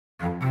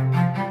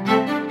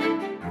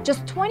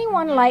Just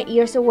 21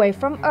 light-years away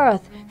from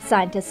Earth,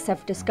 scientists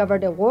have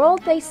discovered a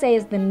world they say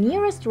is the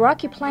nearest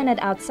rocky planet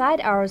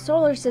outside our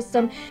solar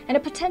system and a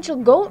potential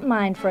gold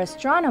mine for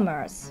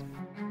astronomers.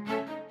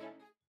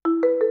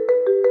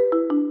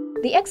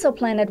 The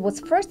exoplanet was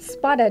first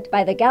spotted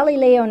by the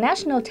Galileo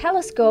National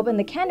Telescope in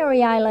the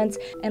Canary Islands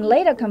and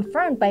later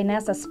confirmed by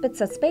NASA's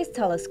Spitzer Space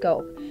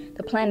Telescope.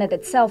 The planet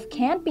itself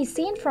can't be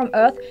seen from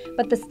Earth,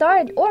 but the star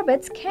it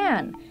orbits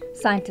can.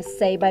 Scientists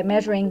say by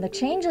measuring the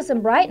changes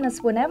in brightness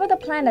whenever the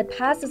planet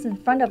passes in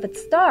front of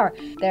its star,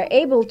 they're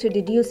able to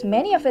deduce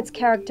many of its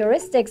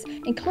characteristics,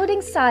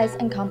 including size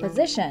and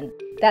composition.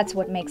 That's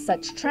what makes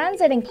such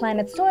transiting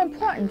planets so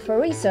important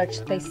for research,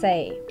 they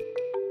say.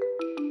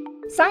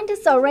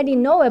 Scientists already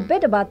know a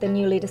bit about the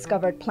newly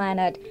discovered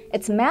planet.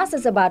 Its mass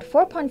is about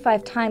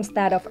 4.5 times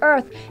that of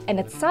Earth, and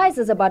its size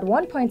is about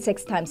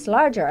 1.6 times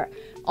larger.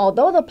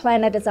 Although the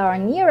planet is our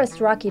nearest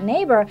rocky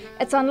neighbor,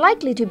 it's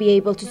unlikely to be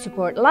able to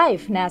support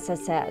life, NASA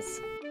says.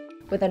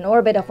 With an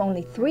orbit of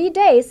only 3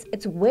 days,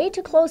 it's way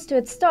too close to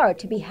its star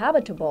to be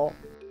habitable.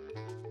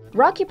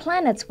 Rocky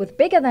planets with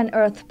bigger than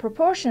Earth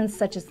proportions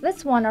such as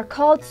this one are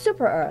called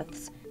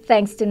super-Earths.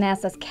 Thanks to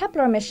NASA's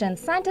Kepler mission,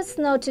 scientists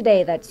know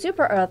today that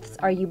super-Earths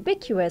are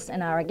ubiquitous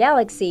in our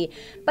galaxy,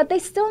 but they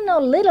still know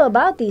little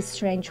about these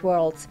strange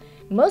worlds.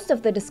 Most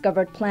of the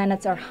discovered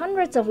planets are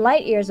hundreds of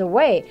light-years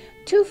away,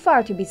 too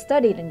far to be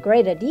studied in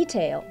greater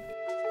detail.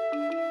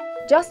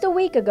 Just a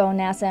week ago,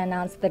 NASA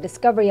announced the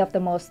discovery of the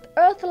most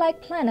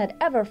Earth-like planet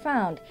ever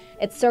found.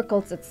 It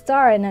circles its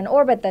star in an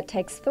orbit that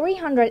takes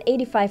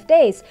 385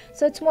 days,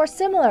 so it's more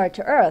similar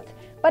to Earth.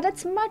 But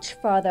it's much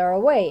farther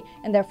away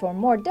and therefore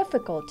more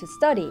difficult to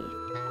study.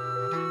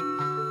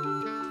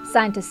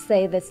 Scientists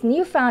say this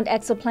newfound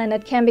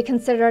exoplanet can be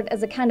considered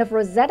as a kind of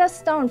Rosetta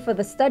Stone for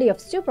the study of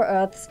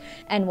super-Earths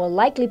and will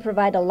likely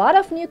provide a lot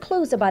of new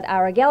clues about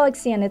our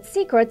galaxy and its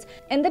secrets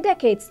in the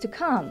decades to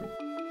come.